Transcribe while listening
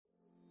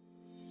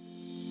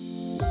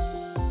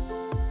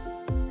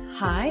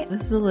Hi,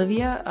 this is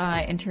Olivia.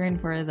 I intern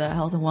for the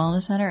Health and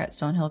Wellness Center at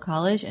Stonehill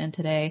College, and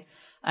today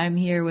I'm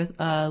here with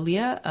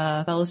Leah,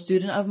 a fellow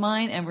student of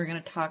mine, and we're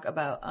going to talk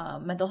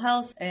about mental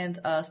health and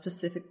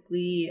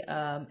specifically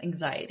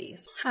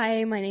anxieties.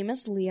 Hi, my name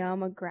is Leah.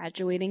 I'm a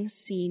graduating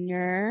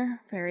senior.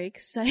 Very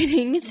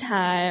exciting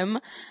time.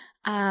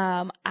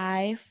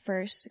 I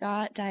first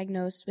got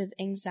diagnosed with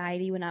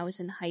anxiety when I was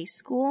in high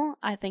school.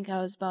 I think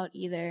I was about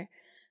either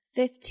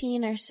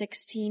 15 or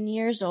 16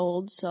 years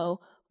old, so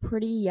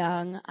pretty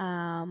young.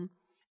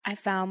 I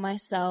found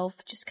myself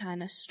just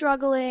kind of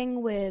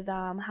struggling with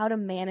how to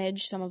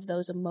manage some of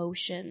those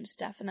emotions,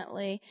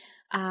 definitely.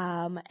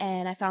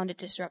 And I found it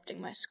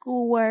disrupting my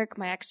schoolwork,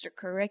 my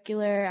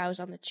extracurricular. I was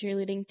on the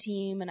cheerleading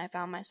team, and I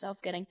found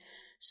myself getting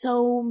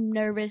so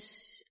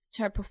nervous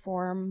to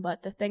perform.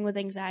 But the thing with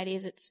anxiety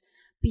is it's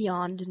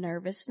beyond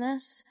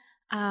nervousness.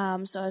 So I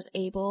was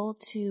able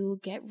to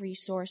get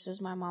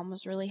resources. My mom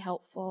was really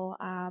helpful.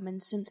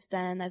 And since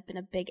then, I've been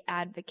a big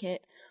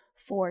advocate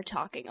for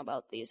talking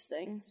about these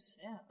things.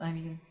 Yeah, I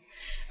mean,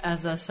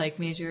 as a psych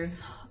major,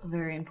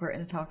 very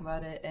important to talk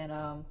about it, and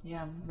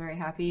yeah, I'm very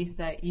happy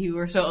that you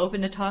were so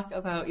open to talk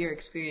about your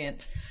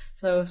experience.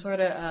 So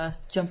sort of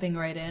jumping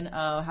right in,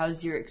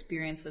 how's your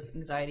experience with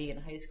anxiety in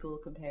high school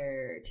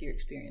compared to your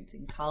experience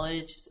in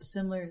college? Is it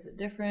similar? Is it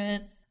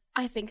different?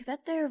 I think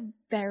that they're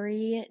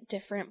very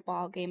different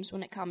ball games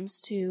when it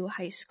comes to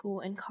high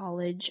school and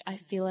college. I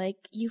feel like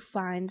you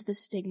find the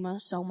stigma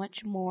so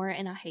much more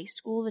in a high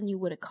school than you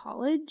would a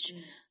college.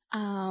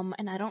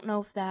 And I don't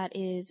know if that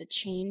is a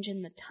change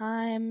in the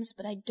times,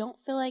 but I don't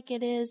feel like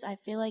it is. I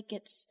feel like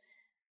it's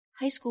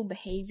high school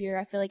behavior.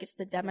 I feel like it's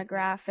the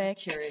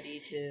demographic.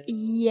 Maturity too.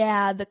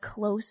 Yeah, the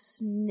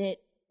close-knit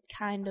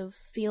kind of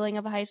feeling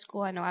of a high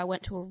school. I know I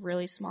went to a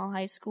really small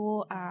high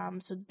school,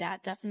 so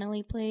that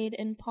definitely played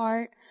in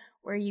part,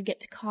 where you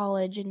get to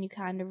college and you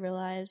kind of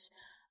realize,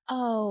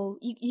 oh,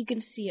 you can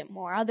see it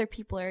more. Other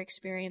people are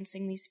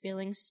experiencing these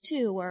feelings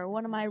too, or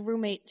one of my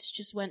roommates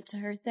just went to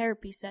her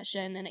therapy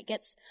session, and it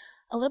gets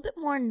a little bit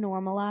more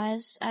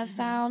normalized, I've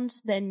found,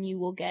 than you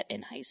will get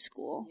in high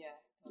school.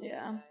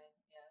 Yeah.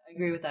 I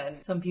agree with that.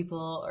 And some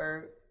people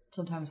are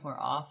sometimes more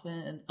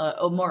often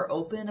more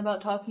open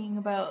about talking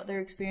about their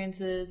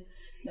experiences,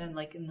 and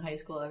like in high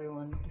school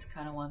everyone just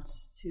kind of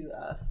wants to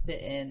fit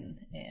in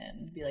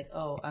and be like,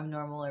 oh, I'm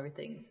normal,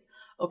 everything's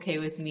okay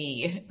with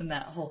me, and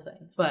that whole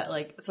thing. But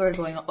like sort of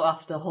going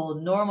off the whole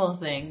normal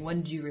thing,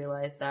 when did you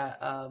realize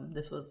that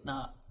this was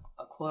not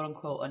a quote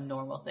unquote a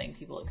normal thing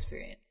people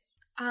experience?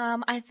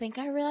 I think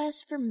I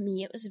realized for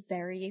me it was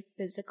very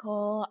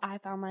physical. I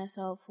found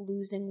myself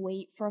losing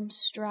weight from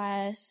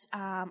stress.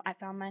 I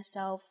found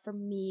myself, for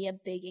me, a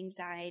big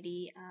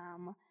anxiety,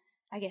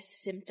 I guess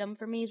symptom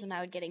for me is when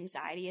I would get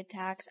anxiety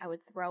attacks, I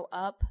would throw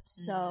up.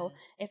 So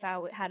if I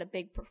had a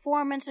big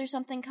performance or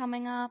something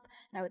coming up,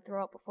 and I would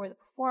throw up before the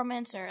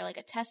performance, or like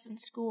a test in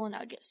school, and I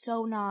would get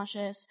so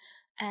nauseous.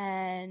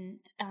 And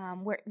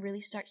where it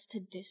really starts to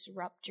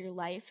disrupt your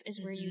life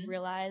is where you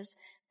realize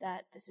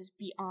that this is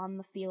beyond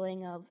the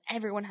feeling of,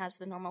 everyone has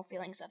the normal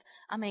feelings of,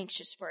 I'm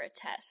anxious for a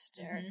test,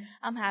 or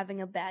I'm having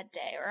a bad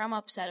day, or I'm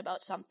upset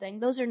about something.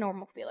 Those are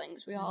normal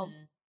feelings. We all have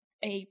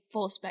a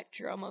full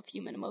spectrum of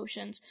human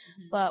emotions.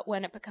 But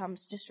when it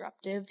becomes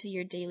disruptive to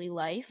your daily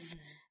life,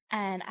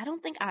 and I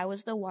don't think I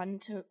was the one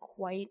to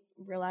quite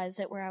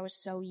realize it where I was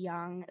so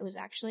young. It was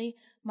actually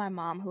my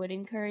mom who had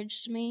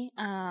encouraged me.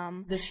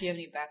 Does she have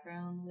any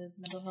background with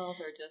mental health,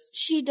 or just?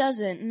 She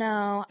doesn't,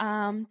 no.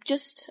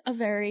 Just a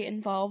very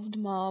involved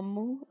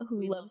mom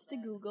who loves to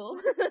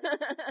Google.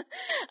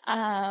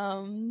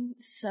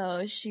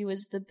 So she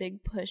was the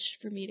big push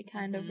for me to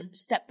kind of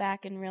step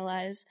back and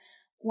realize,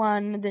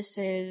 one, this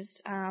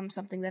is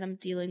something that I'm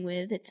dealing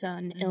with. It's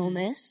an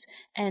illness.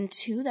 And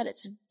two, that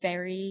it's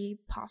very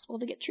possible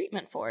to get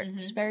treatment for it.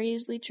 It's very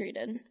easily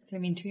treated. I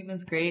mean,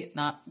 treatment's great.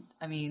 Not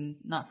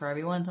for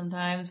everyone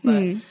sometimes,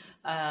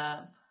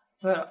 but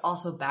sort of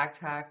also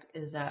backtracked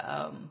is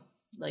that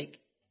like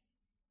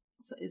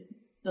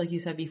you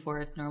said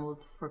before, it's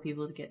normal for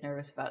people to get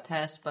nervous about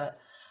tests, but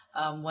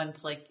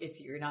once, like, if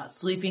you're not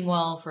sleeping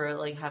well, for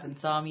like have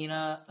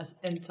insomnia,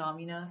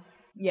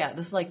 yeah,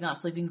 this is like not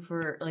sleeping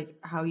for like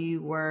how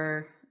you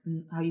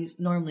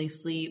normally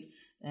sleep,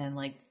 and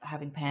like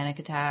having panic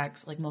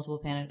attacks, like multiple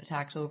panic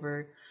attacks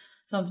over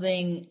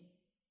something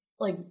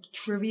like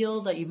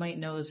trivial that you might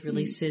know is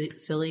really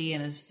silly,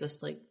 and it's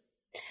just like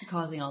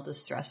causing all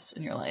this stress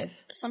in your life.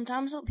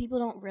 Sometimes what people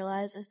don't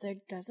realize is there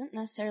doesn't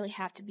necessarily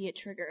have to be a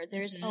trigger.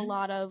 There's a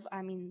lot of,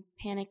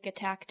 panic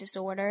attack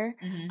disorder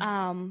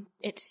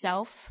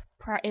itself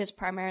is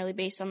primarily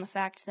based on the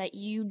fact that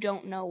you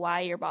don't know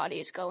why your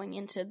body is going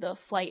into the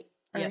flight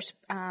or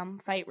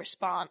fight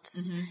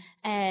response.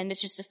 And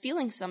it's just a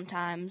feeling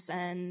sometimes,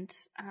 and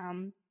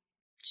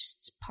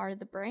just part of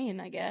the brain,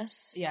 I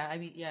guess. Yeah,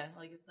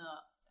 like it's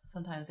not,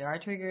 sometimes there are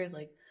triggers,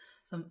 like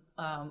some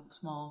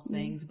small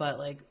things, but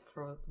like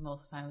for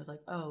most of the time it's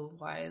like, oh,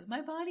 why is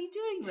my body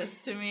doing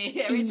this to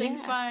me?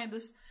 Everything's fine,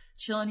 just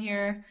chilling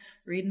here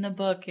reading a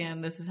book,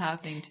 and this is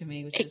happening to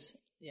me, which is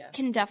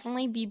can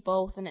definitely be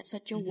both, and it's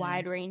such a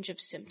wide range of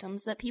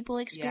symptoms that people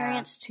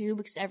experience too,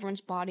 because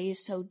everyone's body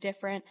is so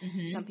different.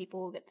 Some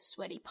people will get the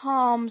sweaty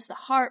palms, the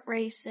heart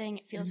racing,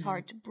 it feels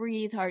hard to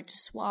breathe, hard to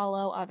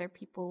swallow. Other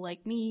people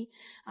like me,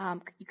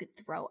 you could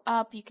throw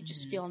up, you could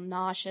just feel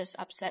nauseous,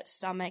 upset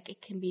stomach.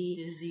 It can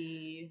be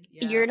dizzy,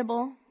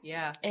 irritable.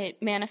 Yeah.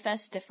 It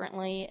manifests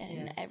differently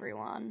in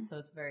everyone. So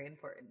it's very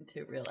important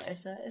to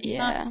realize that it's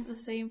not the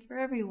same for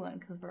everyone,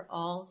 because we're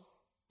all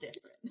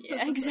different.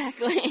 Yeah,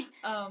 exactly.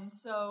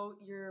 So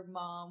your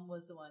mom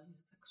was the one who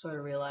sort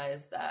of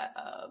realized that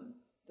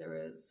there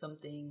was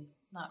something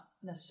not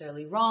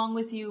necessarily wrong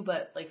with you,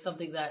 but like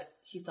something that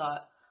she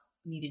thought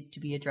needed to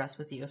be addressed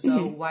with you.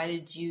 So why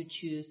did you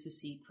choose to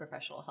seek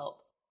professional help?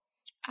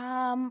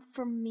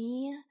 For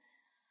me,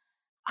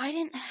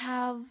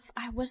 I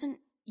wasn't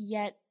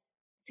yet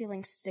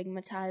feeling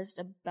stigmatized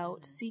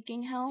about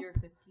seeking help. You're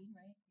 15,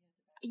 right?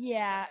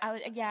 Yeah,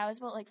 I was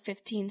about like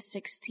 15,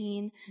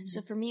 16.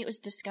 So for me, it was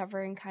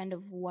discovering kind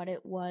of what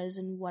it was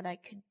and what I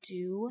could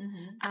do.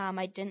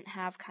 I didn't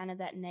have kind of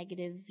that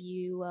negative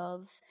view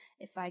of,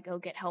 if I go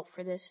get help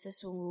for this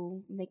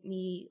will make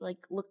me like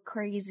look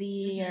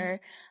crazy, or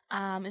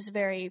it's a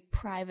very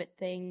private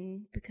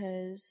thing,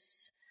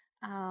 because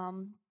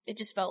it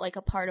just felt like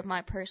a part of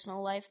my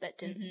personal life that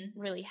didn't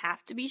really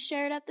have to be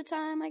shared at the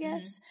time, I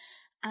guess.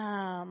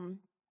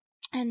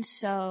 And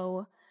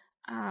so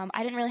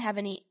I didn't really have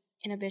any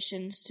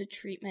inhibitions to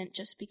treatment,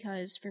 just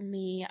because for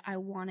me, I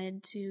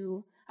wanted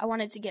to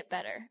get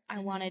better. I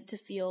wanted to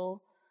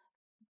feel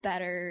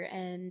better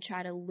and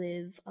try to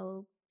live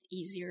a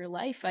easier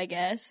life, I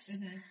guess.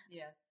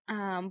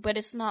 But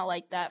it's not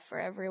like that for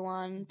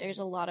everyone. There's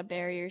a lot of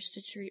barriers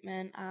to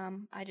treatment.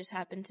 I just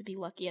happened to be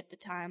lucky at the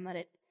time that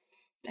it,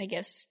 I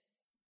guess,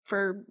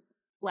 for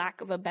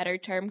lack of a better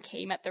term,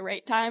 came at the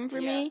right time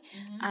for me.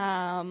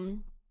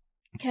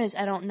 Because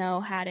I don't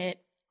know, had it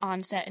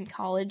onset in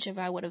college, if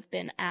I would have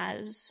been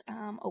as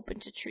open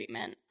to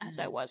treatment as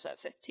I was at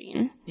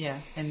 15. Yeah,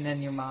 and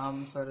then your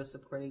mom sort of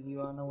supporting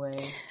you on the way.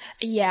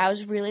 Yeah, I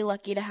was really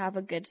lucky to have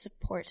a good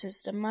support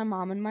system, my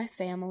mom and my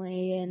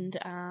family,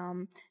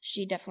 and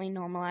she definitely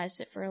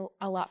normalized it for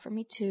a lot for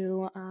me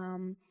too.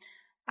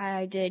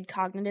 I did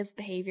cognitive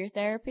behavior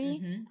therapy,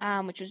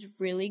 which was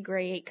really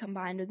great,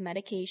 combined with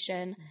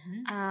medication,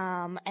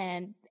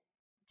 and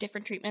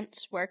different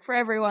treatments work for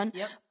everyone.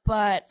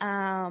 But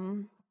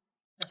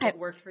that's what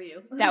worked for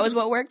you. That was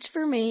what worked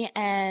for me,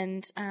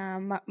 and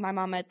my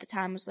mom at the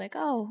time was like,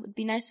 "Oh, it'd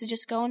be nice to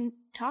just go and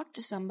talk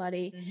to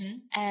somebody."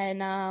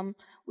 And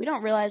we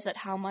don't realize that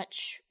how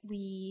much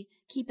we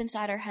keep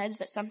inside our heads,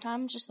 that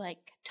sometimes just like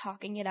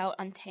talking it out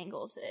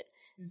untangles it.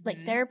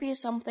 Like, therapy is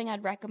something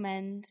I'd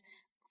recommend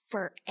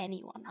for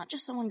anyone, not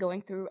just someone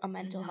going through a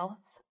mental health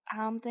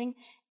thing.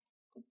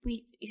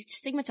 We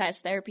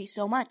stigmatize therapy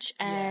so much,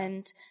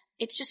 and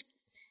it's just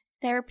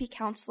therapy,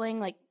 counseling.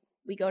 Like,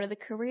 we go to the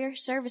career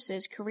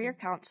services, career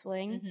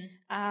counseling.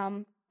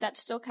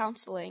 That's still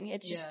counseling.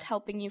 It's just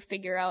helping you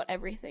figure out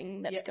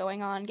everything that's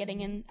going on,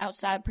 getting an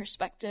outside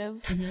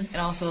perspective. And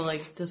also,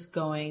 like, just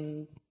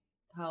going,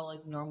 how,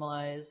 like,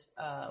 normalized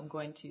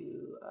going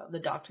to the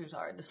doctors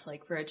are, just,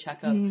 like, for a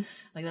checkup.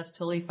 Like, that's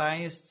totally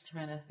fine. You're just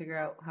trying to figure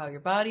out how your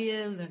body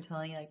is. They're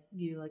telling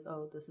you, like,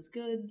 oh, this is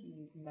good.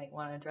 You might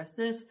want to address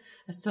this.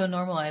 It's so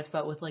normalized,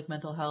 but with, like,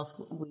 mental health,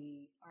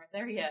 we aren't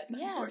there yet.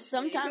 Yeah,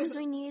 sometimes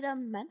we need a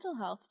mental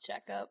health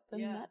checkup,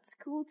 and that's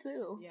cool,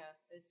 too. Yeah,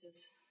 it's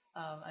just,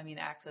 I mean,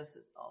 access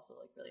is also,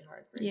 like, really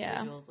hard for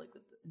individuals, like,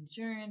 with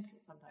insurance.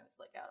 Sometimes it's,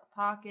 like, out of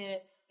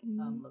pocket,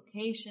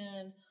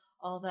 location,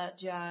 all that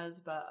jazz,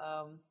 but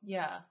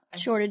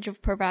shortage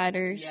of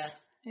providers.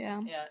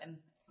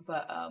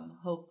 But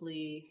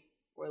hopefully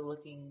we're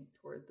looking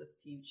toward the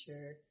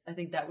future. I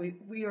think that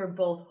we are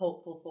both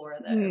hopeful for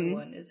that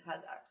everyone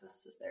has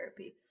access to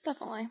therapy.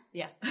 Definitely.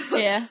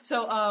 Yeah.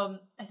 So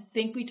I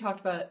think we talked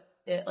about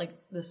it like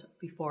this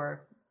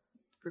before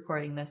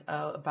recording this,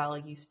 about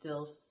like you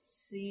still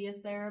see a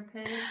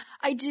therapist.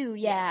 I do,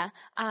 yeah.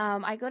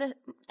 I go to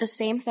the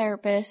same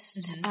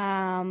therapist,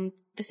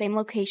 the same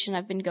location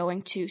I've been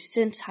going to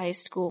since high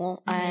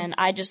school, and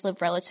I just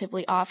live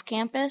relatively off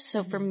campus.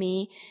 So for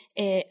me,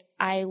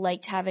 I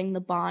liked having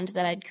the bond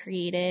that I'd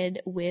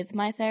created with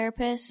my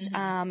therapist,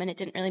 and it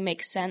didn't really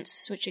make sense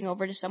switching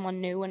over to someone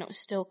new when it was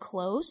still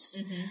close.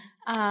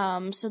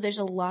 So there's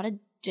a lot of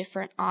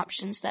different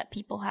options that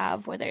people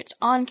have, whether it's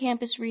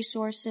on-campus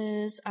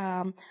resources,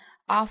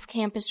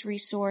 off-campus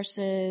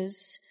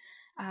resources.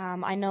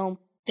 I know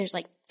there's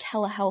like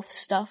telehealth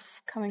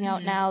stuff coming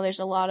out now. There's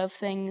a lot of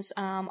things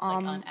on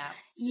apps.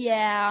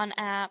 Yeah, on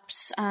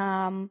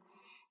apps.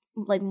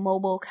 Like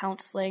mobile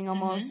counseling,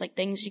 almost like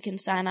things you can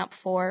sign up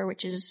for,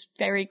 which is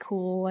very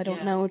cool. I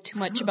don't know too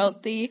much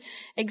about the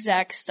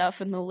exact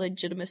stuff and the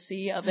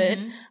legitimacy of it.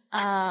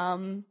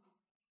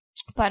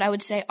 But I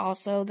would say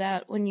also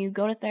that when you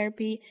go to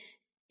therapy,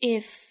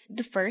 if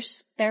the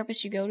first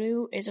therapist you go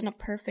to isn't a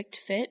perfect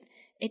fit,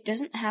 it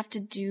doesn't have to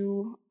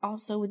do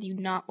also with you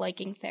not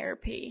liking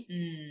therapy.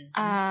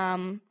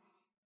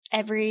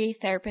 every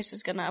therapist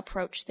is going to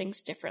approach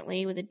things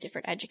differently with a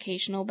different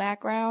educational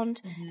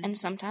background, and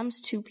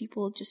sometimes two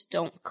people just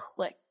don't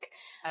click.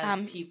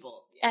 As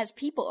people. As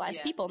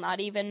people, not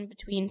even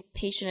between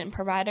patient and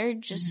provider,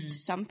 just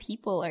some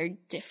people are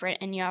different,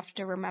 and you have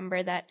to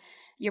remember that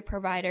your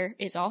provider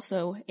is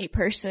also a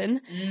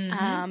person,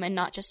 and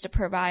not just a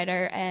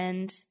provider,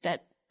 and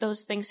that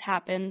those things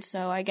happen.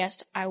 So I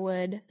guess I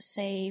would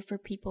say for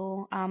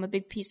people, a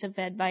big piece of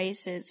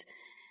advice is,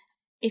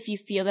 if you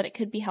feel that it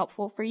could be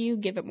helpful for you,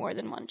 give it more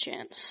than one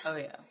chance. Oh,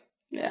 yeah.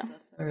 Yeah.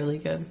 That's a really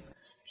good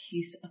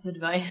piece of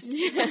advice.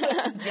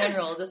 in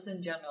general.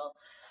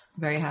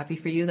 Very happy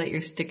for you that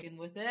you're sticking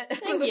with it.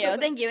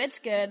 Thank you. It's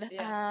good.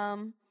 Yeah.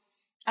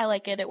 I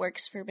like it. It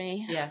works for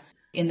me. Yeah.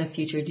 In the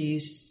future, do you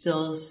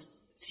still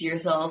see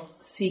yourself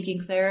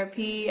seeking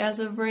therapy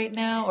as of right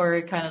now,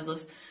 or kind of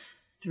just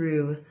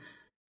through?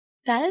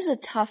 That is a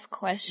tough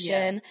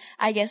question. Yeah.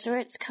 I guess where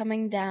it's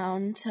coming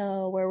down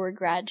to where we're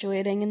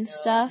graduating and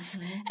stuff,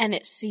 and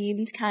it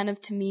seemed kind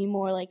of to me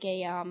more like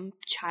a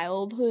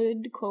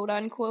childhood quote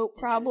unquote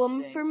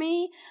problem for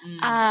me,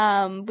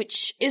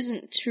 which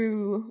isn't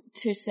true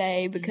to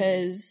say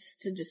because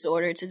it's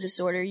a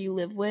disorder you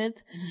live with.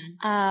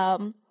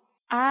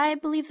 I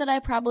believe that I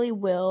probably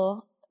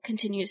will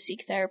continue to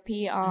seek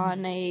therapy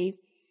on a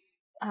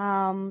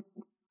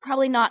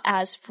probably not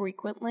as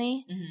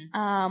frequently,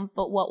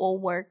 but what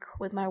will work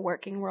with my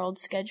working world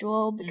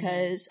schedule,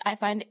 because I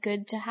find it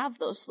good to have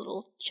those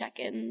little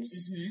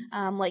check-ins,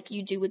 like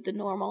you do with the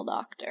normal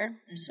doctor.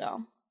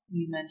 So.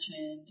 You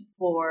mentioned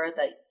before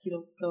that you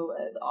don't go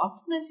as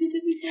often as you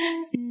did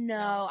before?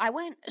 No,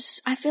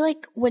 I feel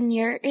like when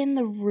you're in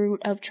the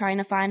root of trying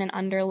to find an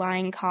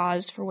underlying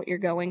cause for what you're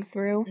going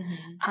through,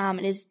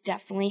 it is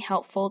definitely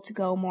helpful to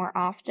go more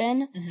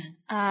often.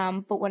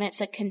 But when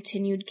it's a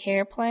continued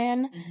care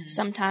plan,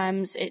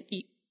 sometimes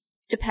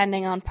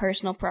depending on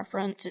personal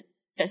preference, it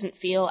doesn't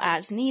feel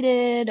as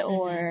needed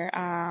or,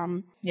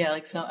 Yeah,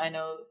 like so I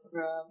know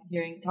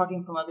from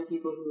talking from other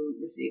people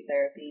who receive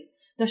therapy,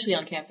 especially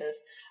on campus,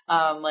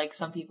 like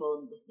some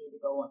people just need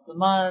to go once a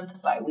month,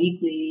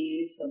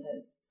 bi-weekly,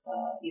 sometimes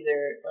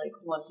either like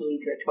once a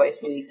week or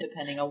twice a week,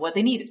 depending on what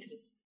they need.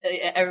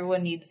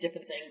 Everyone needs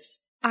different things.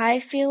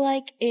 I feel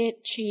like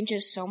it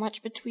changes so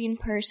much between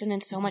person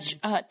and so much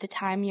at the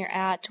time you're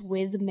at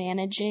with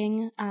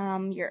managing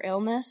your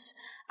illness.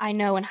 I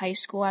know in high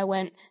school I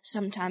went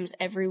sometimes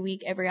every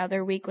week, every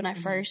other week when I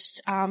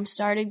first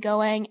started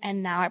going,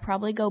 and now I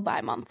probably go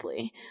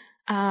bi-monthly.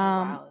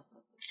 Wow.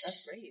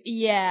 That's great.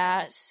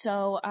 Yeah,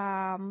 so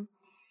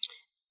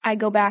I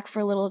go back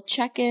for little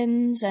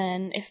check-ins,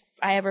 and if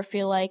I ever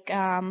feel like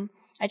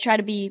I try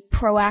to be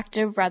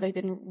proactive rather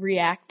than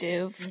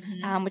reactive,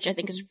 which I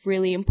think is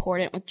really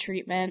important with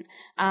treatment.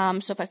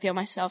 So if I feel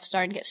myself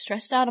starting to get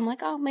stressed out, I'm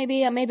like, oh,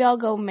 maybe I'll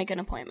go make an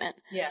appointment.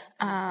 Yeah,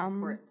 it's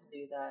important to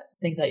do that.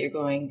 Think that you're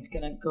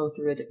gonna go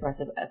through a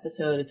depressive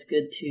episode. It's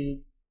good to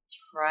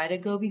try to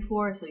go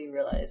before so you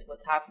realize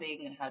what's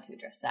happening and how to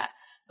address that.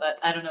 But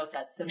I don't know if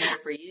that's similar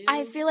for you.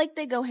 I feel like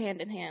they go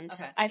hand in hand.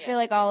 Okay, I feel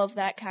like all of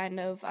that kind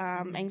of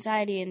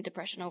anxiety and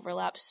depression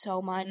overlap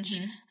so much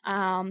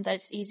that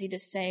it's easy to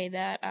say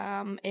that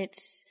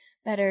it's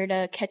better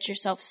to catch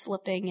yourself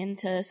slipping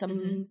into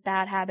some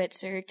bad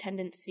habits or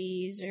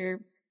tendencies or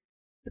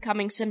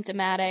becoming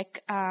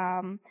symptomatic,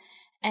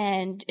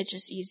 and it's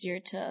just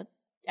easier to,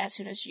 as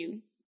soon as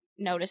you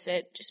notice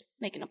it, just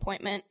make an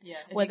appointment. Yeah,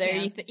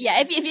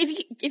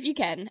 if you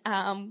can.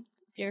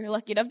 If you're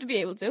lucky enough to be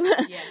able to. Yeah,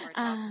 or talk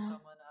to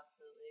someone,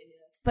 absolutely. Yeah.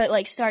 But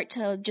like start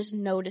to just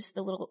notice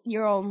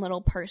your own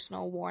little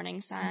personal warning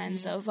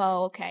signs of,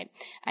 oh, okay,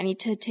 I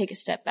need to take a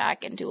step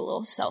back and do a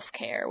little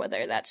self-care,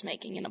 whether that's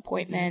making an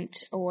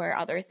appointment or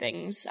other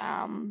things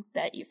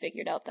that you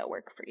figured out that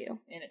work for you.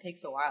 And it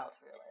takes a while to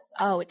realize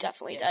that. Oh, it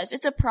definitely does.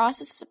 It's a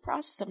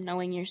process of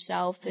knowing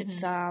yourself.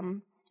 It's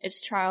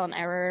trial and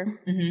error.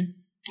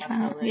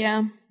 Absolutely.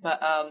 Yeah.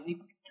 But you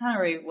kind of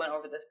already went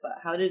over this, but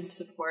how did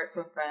support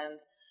from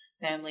friends,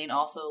 family, and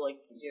also like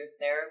your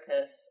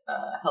therapist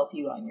help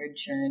you on your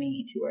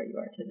journey to where you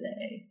are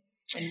today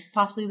and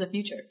possibly the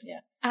future?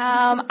 Yeah.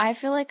 I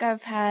feel like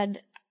I've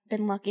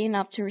been lucky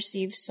enough to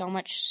receive so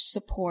much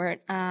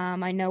support.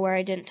 I know where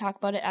I didn't talk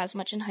about it as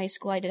much in high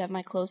school, I did have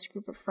my close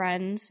group of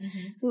friends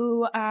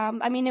who,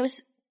 it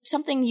was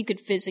something you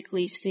could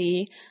physically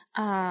see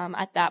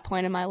at that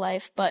point in my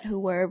life, but who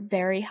were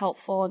very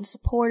helpful and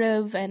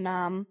supportive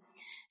and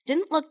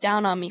didn't look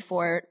down on me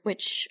for it,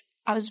 which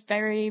I was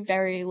very,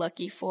 very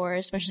lucky for,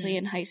 especially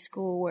in high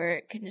school where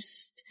it can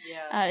just,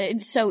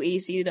 it's so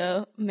easy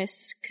to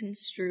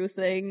misconstrue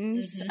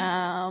things.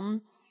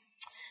 And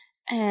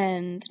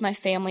my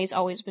family's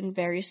always been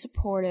very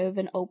supportive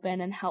and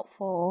open and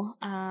helpful,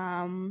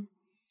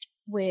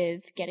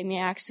 with getting me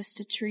access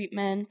to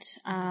treatment,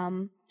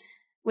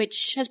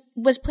 which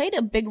was played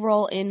a big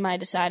role in my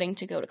deciding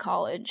to go to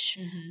college.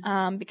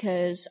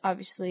 Because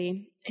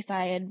obviously if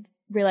I had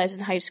realized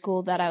in high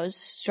school that I was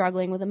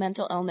struggling with a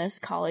mental illness,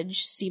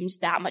 college seems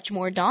that much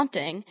more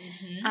daunting.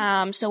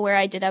 Mm-hmm. So where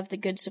I did have the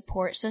good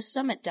support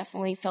system, it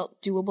definitely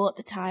felt doable at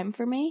the time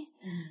for me.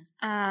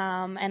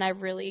 Mm-hmm. And I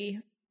really,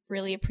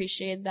 really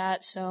appreciated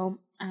that. So,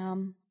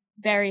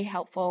 very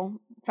helpful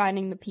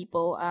finding the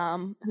people,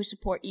 who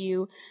support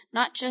you,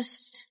 not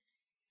just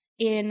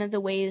in the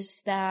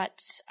ways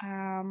that,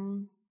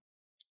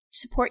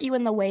 support you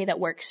in the way that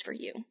works for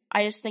you.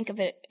 I just think of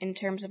it in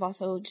terms of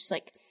also just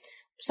like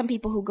some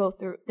people who go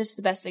through, this is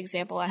the best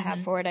example I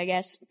have for it, I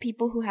guess.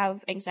 People who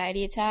have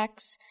anxiety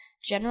attacks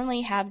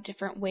generally have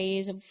different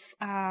ways of,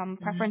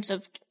 preference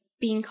of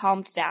being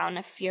calmed down.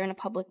 If you're in a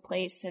public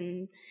place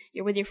and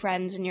you're with your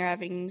friends and you're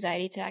having an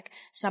anxiety attack,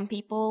 some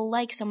people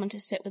like someone to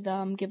sit with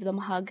them, give them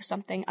a hug,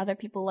 something. Other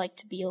people like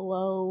to be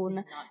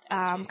alone,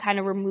 kind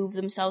of remove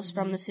themselves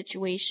from the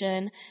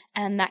situation,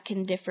 and that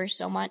can differ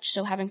so much.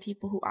 So having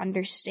people who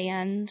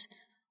understand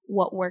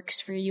what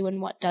works for you and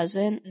what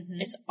doesn't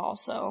is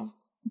also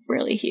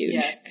really huge.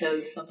 Yeah,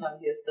 because sometimes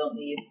you just don't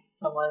need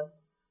someone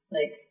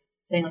like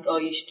saying like, oh,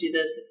 you should do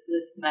this,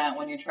 and that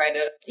when you're trying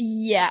to.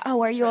 Yeah.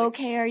 Oh, are you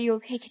okay? Are you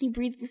okay? Can you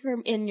breathe before?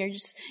 And you're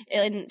just,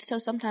 and so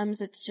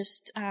sometimes it's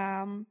just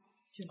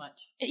too much.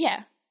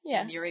 Yeah.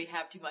 Yeah. And you already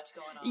have too much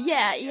going on.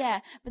 Yeah.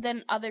 But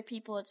then other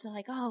people, it's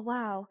like, oh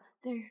wow,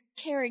 they're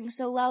caring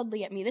so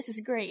loudly at me. This is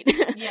great.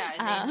 Yeah,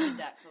 and they need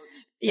that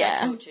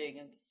coaching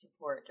and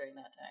support during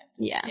that time.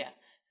 Yeah. Yeah.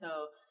 So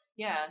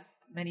yeah.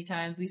 Many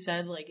times we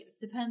said, like, it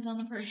depends on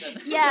the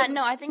person. Yeah,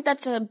 no, I think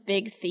that's a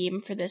big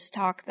theme for this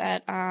talk,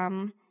 that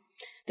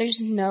there's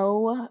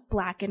no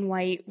black and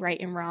white, right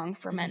and wrong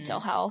for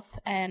mental health,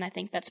 and I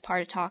think that's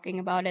part of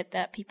talking about it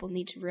that people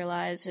need to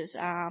realize is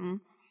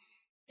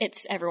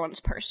it's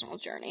everyone's personal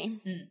journey.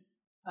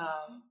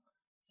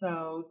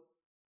 So,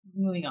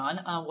 moving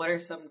on, what are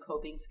some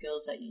coping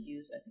skills that you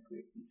use? I think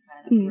we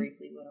kind of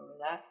briefly went over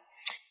that.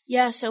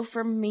 Yeah, so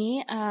for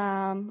me,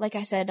 like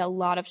I said, a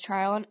lot of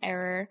trial and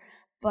error.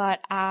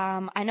 But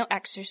I know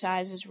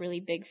exercise is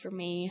really big for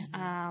me.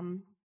 Very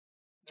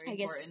I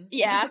guess important.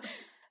 Yeah.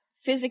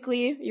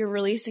 Physically, you're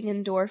releasing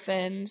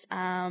endorphins.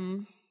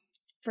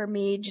 For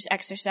me, just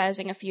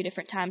exercising a few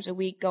different times a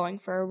week, going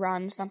for a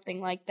run, something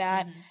like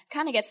that,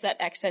 kind of gets that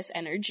excess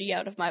energy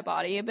out of my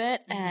body a bit,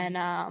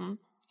 and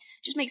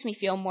just makes me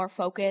feel more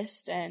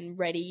focused and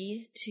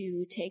ready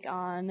to take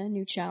on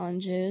new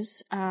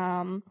challenges.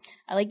 I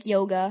like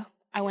yoga.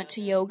 I went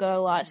to yoga a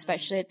lot,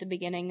 especially at the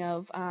beginning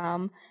of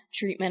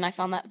treatment. I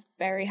found that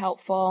very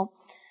helpful.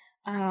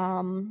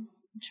 I'm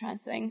trying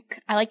to think.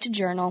 I like to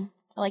journal.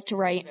 I like to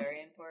write.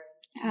 Very important.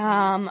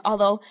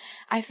 Although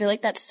I feel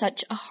like that's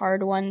such a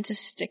hard one to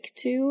stick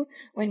to.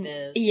 It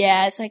is.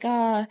 Yeah, it's like,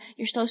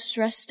 you're so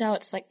stressed out.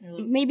 It's like,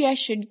 maybe I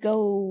should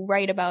go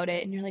write about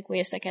it. And you're like, wait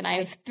a second, I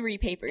have 3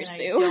 papers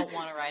due. I don't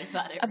want to write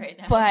about it right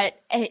now. But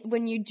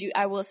when you do,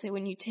 I will say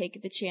when you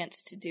take the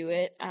chance to do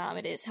it,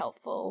 it is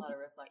helpful. A lot of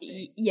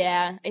reflecting.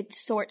 Yeah, it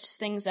sorts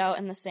things out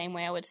in the same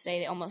way I would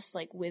say almost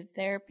like with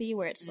therapy,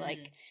 where it's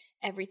like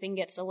everything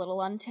gets a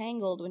little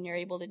untangled when you're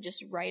able to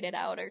just write it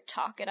out or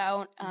talk it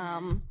out.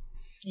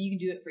 You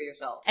can do it for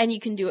yourself. And you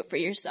can do it for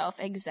yourself,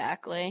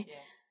 exactly.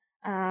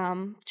 Yeah.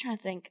 I'm trying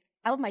to think.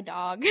 I love my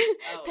dog.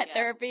 Pet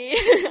therapy.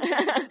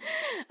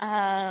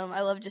 I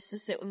love just to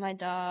sit with my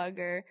dog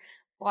or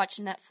watch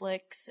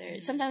Netflix.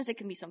 Or sometimes it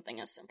can be something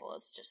as simple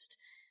as just,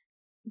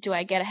 do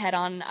I get ahead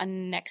on a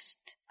next,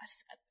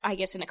 I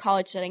guess in a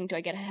college setting, do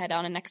I get ahead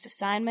on a next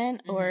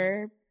assignment?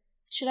 Or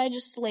should I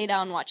just lay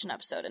down and watch an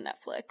episode of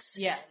Netflix?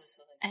 Yeah.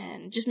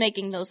 And just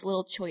making those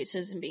little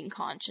choices and being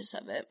conscious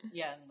of it.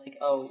 Yeah, like,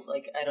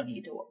 I don't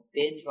need to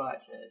binge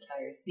watch an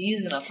entire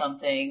season of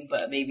something,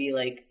 but maybe,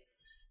 like,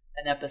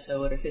 an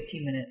episode or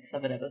 15 minutes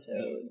of an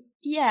episode.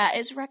 Yeah,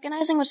 it's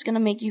recognizing what's going to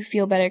make you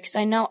feel better, because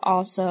I know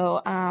also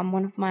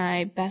one of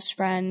my best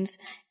friends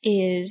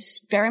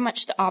is very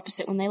much the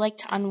opposite. When they like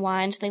to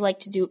unwind, they like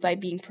to do it by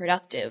being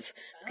productive.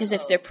 Because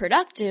if they're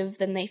productive,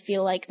 then they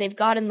feel like they've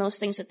gotten those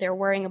things that they're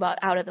worrying about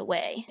out of the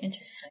way.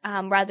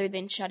 Interesting. Rather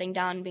than shutting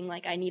down and being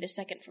like, I need a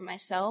second for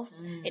myself,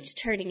 it's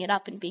turning it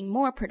up and being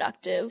more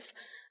productive.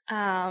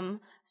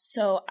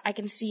 So I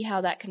can see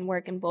how that can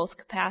work in both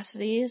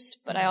capacities,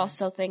 but I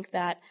also think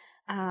that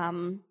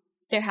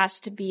there has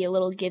to be a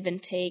little give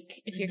and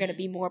take. If you're going to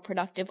be more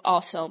productive,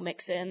 also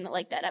mix in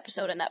like that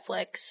episode of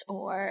Netflix,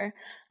 or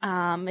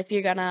if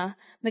you're going to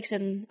mix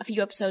in a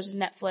few episodes of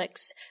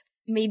Netflix,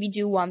 maybe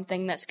do one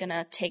thing that's going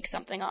to take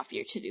something off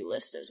your to-do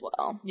list as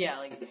well. Yeah,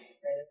 like write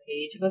a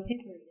page of a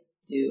paper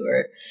do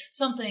or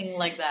something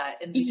like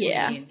that in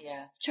between.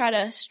 Yeah. Try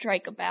to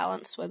strike a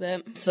balance with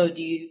it. So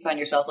do you find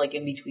yourself like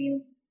in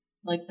between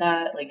like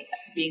that, like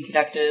being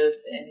productive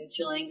and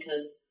chilling,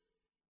 because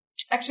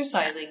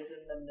exercising's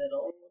in the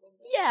middle?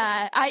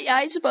 Yeah,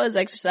 I suppose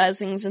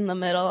exercising's in the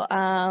middle.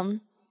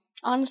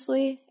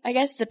 Honestly, I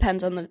guess it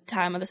depends on the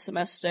time of the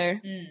semester.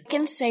 I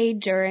can say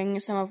during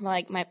some of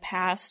like my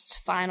past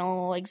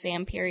final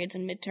exam periods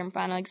and midterm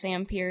final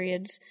exam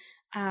periods,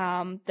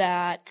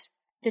 that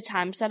the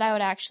times that I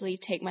would actually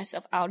take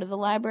myself out of the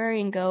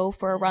library and go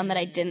for a run that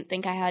I didn't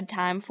think I had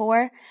time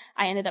for,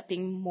 I ended up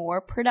being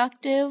more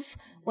productive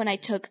when I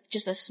took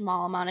just a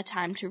small amount of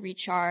time to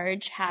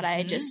recharge had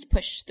I just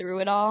pushed through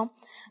it all.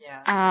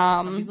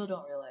 Yeah. Some people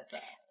don't realize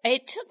that.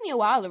 It took me a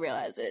while to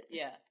realize it.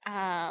 Yeah.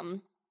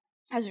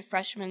 As a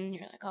freshman,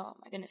 you're like, oh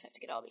my goodness, I have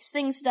to get all these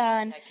things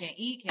done. I can't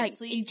eat, can't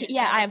sleep.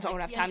 I don't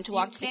have time to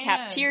walk to the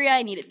cafeteria.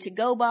 I need a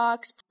to-go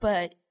box.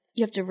 But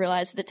you have to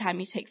realize that the time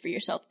you take for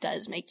yourself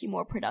does make you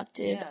more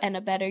productive and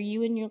a better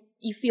you, and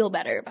you feel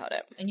better about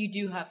it. And you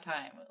do have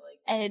time.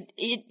 And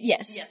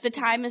yes, the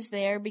time is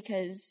there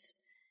because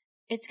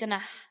it's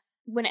gonna,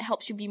 when it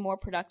helps you be more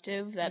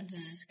productive,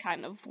 that's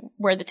kind of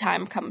where the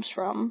time comes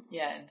from.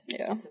 Yeah, and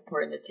it's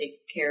important to take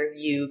care of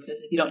you, because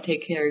if you don't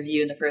take care of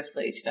you in the first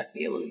place, you're not going to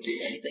be able to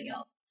do anything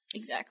else.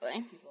 Exactly.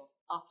 People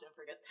often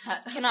forget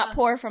that. Cannot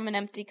pour from an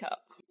empty cup.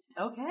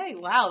 Okay,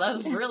 wow, that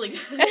was really good.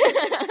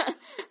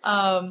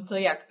 So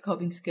yeah,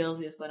 coping skills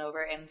we just went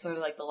over, and sort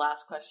of like the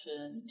last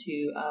question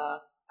to,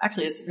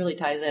 actually this really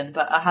ties in,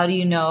 but how do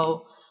you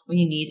know when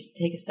you need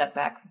to take a step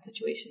back from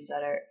situations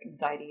that are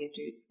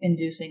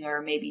anxiety-inducing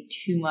or maybe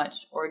too much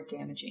or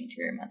damaging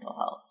to your mental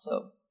health?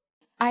 So,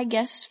 I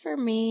guess for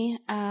me,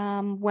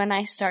 when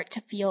I start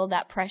to feel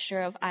that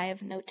pressure of I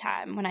have no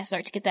time, when I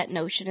start to get that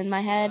notion in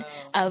my head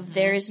of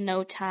there is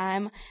no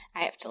time,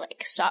 I have to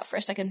like stop for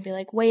a second and be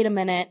like, wait a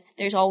minute,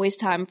 there's always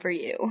time for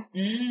you.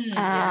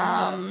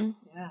 Yeah.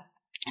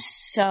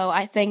 So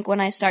I think when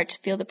I start to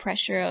feel the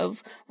pressure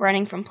of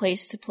running from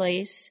place to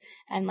place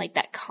and like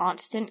that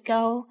constant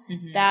go,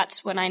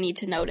 that's when I need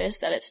to notice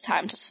that it's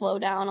time to slow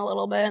down a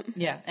little bit.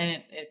 Yeah, and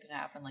it can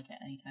happen like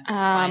at any time.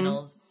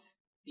 Finals,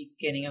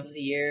 beginning of the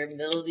year,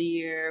 middle of the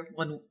year,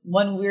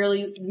 one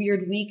really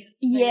weird week.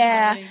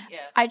 Yeah.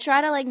 I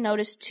try to like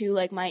notice too,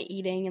 like my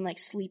eating and like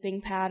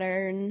sleeping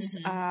patterns.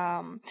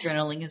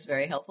 Journaling is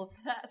very helpful for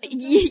that.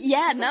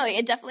 Yeah, no,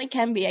 it definitely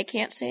can be. I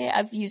can't say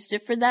I've used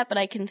it for that, but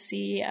I can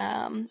see.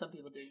 Some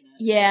people do that.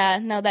 Yeah,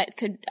 no, that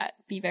could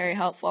be very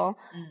helpful.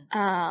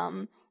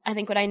 I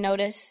think when I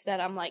notice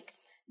that I'm like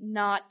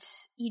not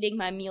eating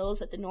my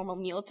meals at the normal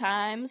meal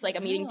times, like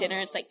I'm eating dinner,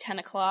 it's like 10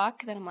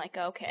 o'clock, then I'm like,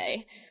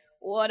 okay,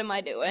 what am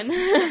I doing?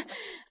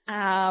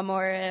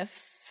 Or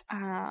if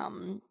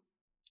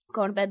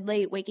going to bed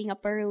late, waking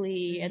up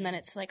early, and then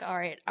it's like, all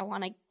right, I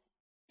want to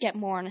get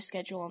more on a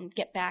schedule and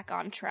get back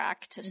on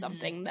track to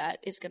something that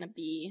is going to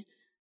be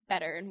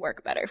better and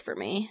work better for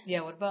me.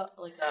 Yeah, what about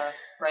like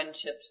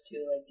friendships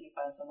too? Like, do you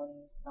find someone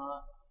who's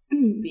not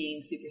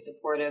being super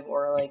supportive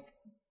or like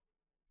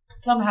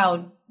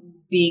somehow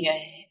being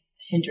a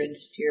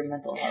hindrance to your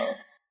mental health?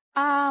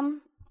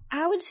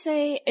 I would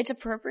say it's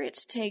appropriate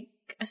to take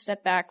a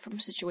step back from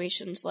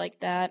situations like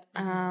that.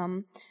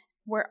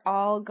 We're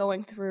all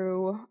going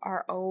through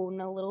our own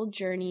little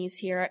journeys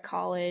here at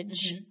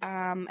college.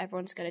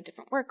 Everyone's got a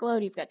different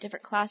workload. You've got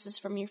different classes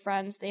from your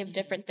friends. They have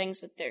different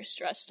things that they're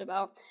stressed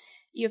about.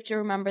 You have to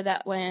remember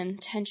that when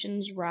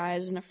tensions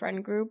rise in a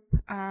friend group,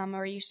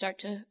 or you start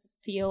to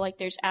feel like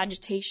there's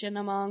agitation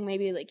among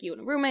maybe like you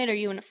and a roommate or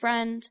you and a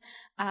friend,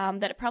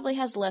 that it probably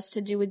has less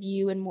to do with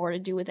you and more to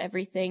do with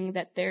everything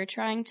that they're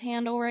trying to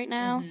handle right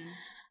now.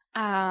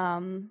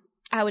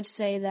 I would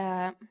say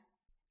that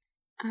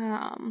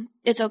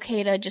it's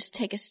okay to just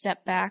take a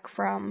step back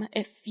from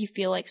if you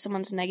feel like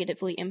someone's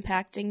negatively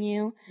impacting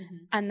you,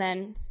 and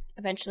then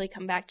eventually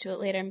come back to it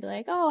later and be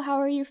like, oh, how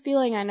are you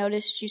feeling? I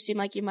noticed you seem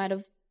like you might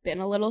have been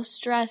a little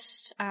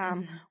stressed.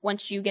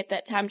 Once you get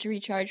that time to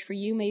recharge for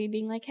you, maybe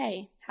being like,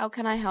 hey, how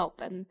can I help?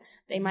 And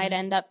they might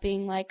end up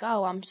being like,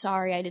 oh, I'm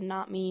sorry, I did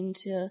not mean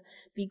to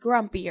be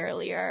grumpy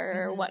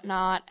earlier or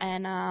whatnot.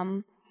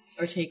 And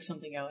or take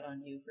something out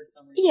on you for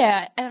some reason.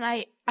 Yeah, and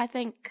I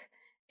think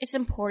it's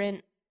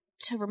important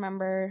to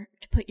remember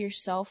to put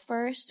yourself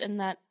first,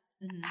 and that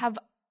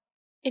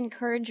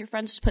encourage your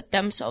friends to put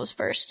themselves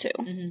first too.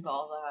 But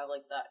also have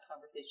like that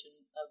conversation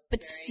of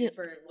caring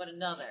for one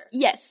another.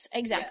 Yes,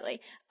 exactly.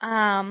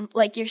 Yeah.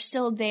 Like you're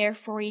still there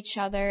for each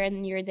other,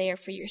 and you're there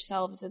for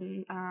yourselves,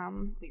 and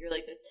but you're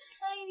like a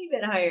tiny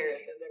bit higher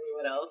than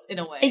everyone else in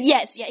a way.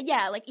 Yes,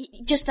 yeah, like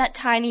just that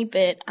tiny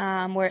bit,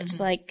 where it's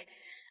like,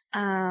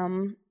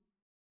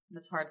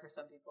 that's hard for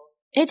some people.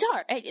 It's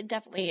hard. It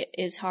definitely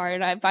is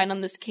hard. I find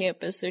on this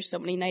campus there's so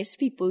many nice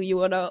people. You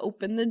want to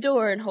open the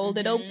door and hold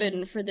it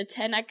open for the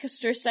 10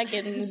 extra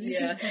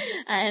seconds.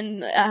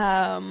 And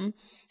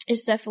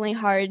it's definitely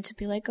hard to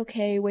be like,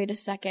 okay, wait a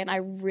second. I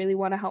really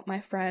want to help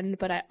my friend,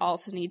 but I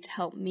also need to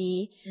help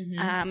me.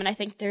 And I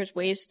think there's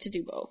ways to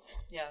do both.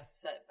 Yeah,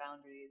 set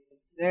boundaries.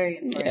 It's very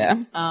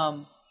important.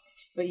 Yeah.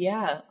 But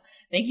yeah.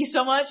 Thank you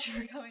so much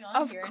for coming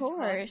on here. Of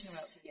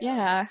course.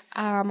 Yeah.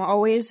 I'm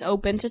always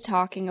open to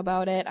talking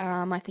about it.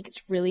 I think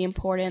it's really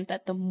important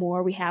that the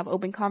more we have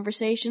open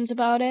conversations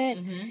about it,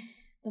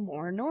 the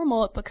more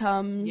normal it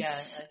becomes.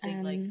 Yeah, I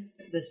think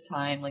like this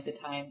time, like the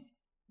time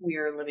we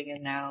are living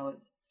in now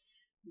is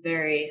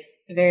very,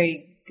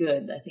 very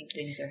good. I think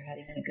things are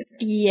heading in a good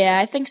direction. Yeah,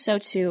 I think so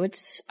too.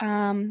 It's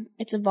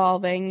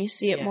evolving. You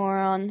see it more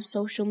on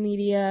social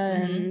media,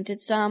 and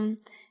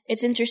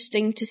it's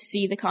interesting to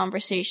see the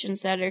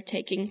conversations that are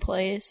taking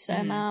place,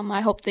 and I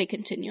hope they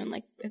continue in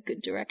like a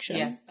good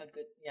direction.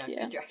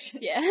 Good direction.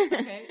 Yeah.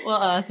 Okay.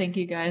 Well, thank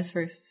you guys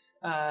for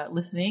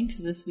listening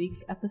to this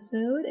week's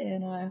episode,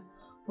 and I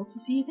hope to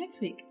see you next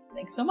week.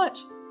 Thanks so much.